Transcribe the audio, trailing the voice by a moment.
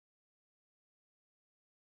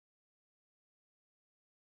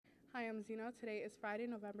Hi, I'm Zena. Today is Friday,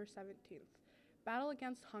 November 17th. Battle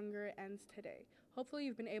against hunger ends today. Hopefully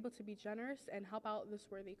you've been able to be generous and help out this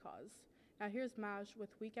worthy cause. Now here's Maj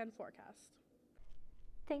with weekend forecast.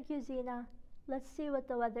 Thank you, Zena. Let's see what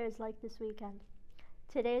the weather is like this weekend.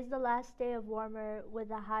 Today is the last day of warmer with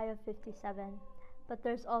a high of 57, but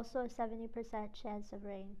there's also a 70% chance of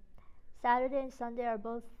rain. Saturday and Sunday are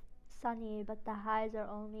both sunny, but the highs are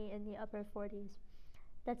only in the upper 40s.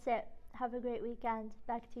 That's it. Have a great weekend.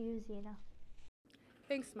 Back to you, Zena.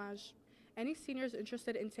 Thanks, Maj. Any seniors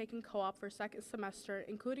interested in taking co-op for second semester,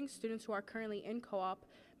 including students who are currently in co-op,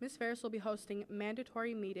 Ms. Ferris will be hosting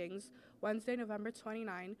mandatory meetings Wednesday, November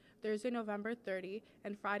 29, Thursday, November 30,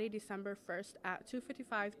 and Friday, December 1st at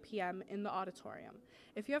 2:55 p.m. in the auditorium.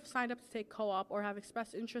 If you have signed up to take co-op or have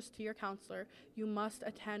expressed interest to your counselor, you must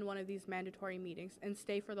attend one of these mandatory meetings and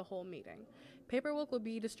stay for the whole meeting. Paperwork will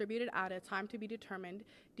be distributed at a time to be determined.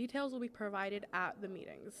 Details will be provided at the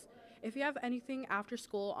meetings. If you have anything after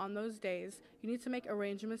school on those days, you need to make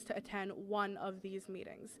arrangements to attend one of these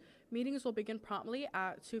meetings. Meetings will begin promptly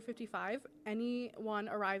at 2:55. Anyone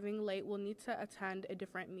arriving late will need to attend a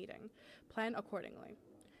different meeting. Plan accordingly.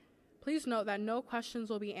 Please note that no questions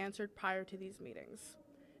will be answered prior to these meetings.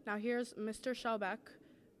 Now here's Mr. Shelbeck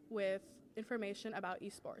with information about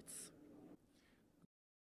esports.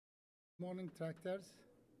 Good morning, tractors.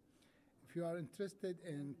 If you are interested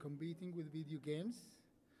in competing with video games,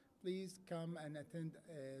 please come and attend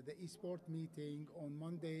the eSport meeting on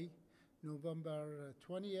Monday, November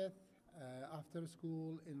 20th, after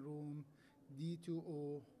school in room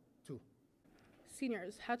D202.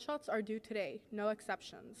 Seniors, headshots are due today, no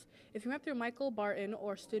exceptions. If you went through Michael Barton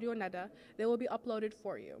or Studio Neda, they will be uploaded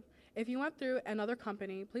for you. If you went through another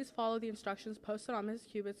company, please follow the instructions posted on Mrs.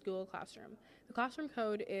 Cubitt's Google Classroom. The classroom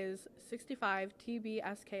code is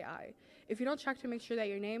 65TBSKI. If you don't check to make sure that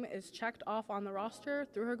your name is checked off on the roster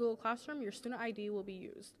through her Google Classroom, your student ID will be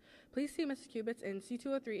used. Please see Mrs. Cubitt's in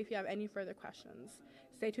C203 if you have any further questions.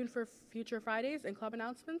 Stay tuned for future Fridays and club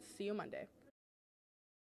announcements. See you Monday.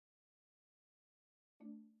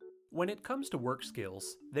 When it comes to work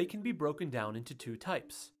skills, they can be broken down into two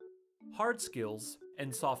types: hard skills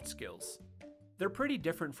and soft skills. They're pretty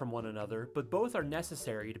different from one another, but both are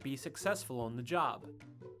necessary to be successful on the job.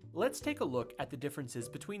 Let's take a look at the differences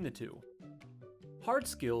between the two. Hard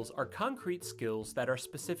skills are concrete skills that are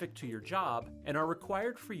specific to your job and are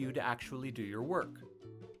required for you to actually do your work.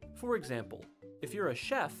 For example, if you're a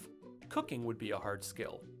chef, cooking would be a hard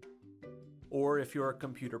skill. Or if you're a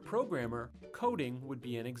computer programmer, coding would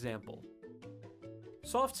be an example.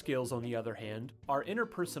 Soft skills, on the other hand, are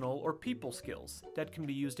interpersonal or people skills that can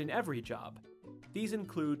be used in every job. These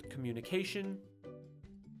include communication,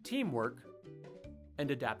 teamwork,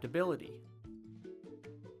 and adaptability.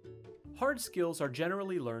 Hard skills are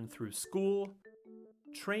generally learned through school,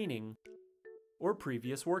 training, or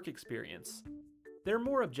previous work experience. They're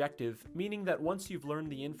more objective, meaning that once you've learned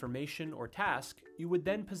the information or task, you would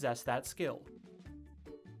then possess that skill.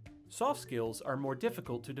 Soft skills are more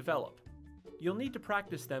difficult to develop. You'll need to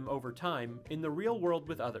practice them over time in the real world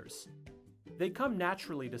with others. They come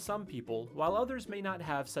naturally to some people, while others may not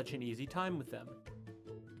have such an easy time with them.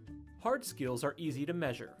 Hard skills are easy to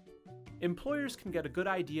measure. Employers can get a good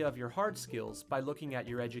idea of your hard skills by looking at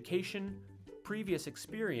your education, previous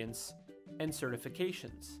experience, and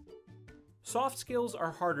certifications. Soft skills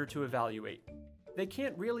are harder to evaluate. They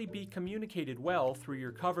can't really be communicated well through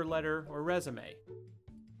your cover letter or resume.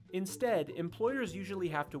 Instead, employers usually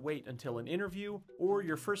have to wait until an interview or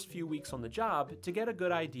your first few weeks on the job to get a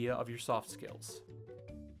good idea of your soft skills.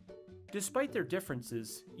 Despite their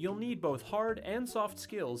differences, you'll need both hard and soft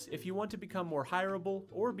skills if you want to become more hireable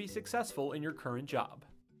or be successful in your current job.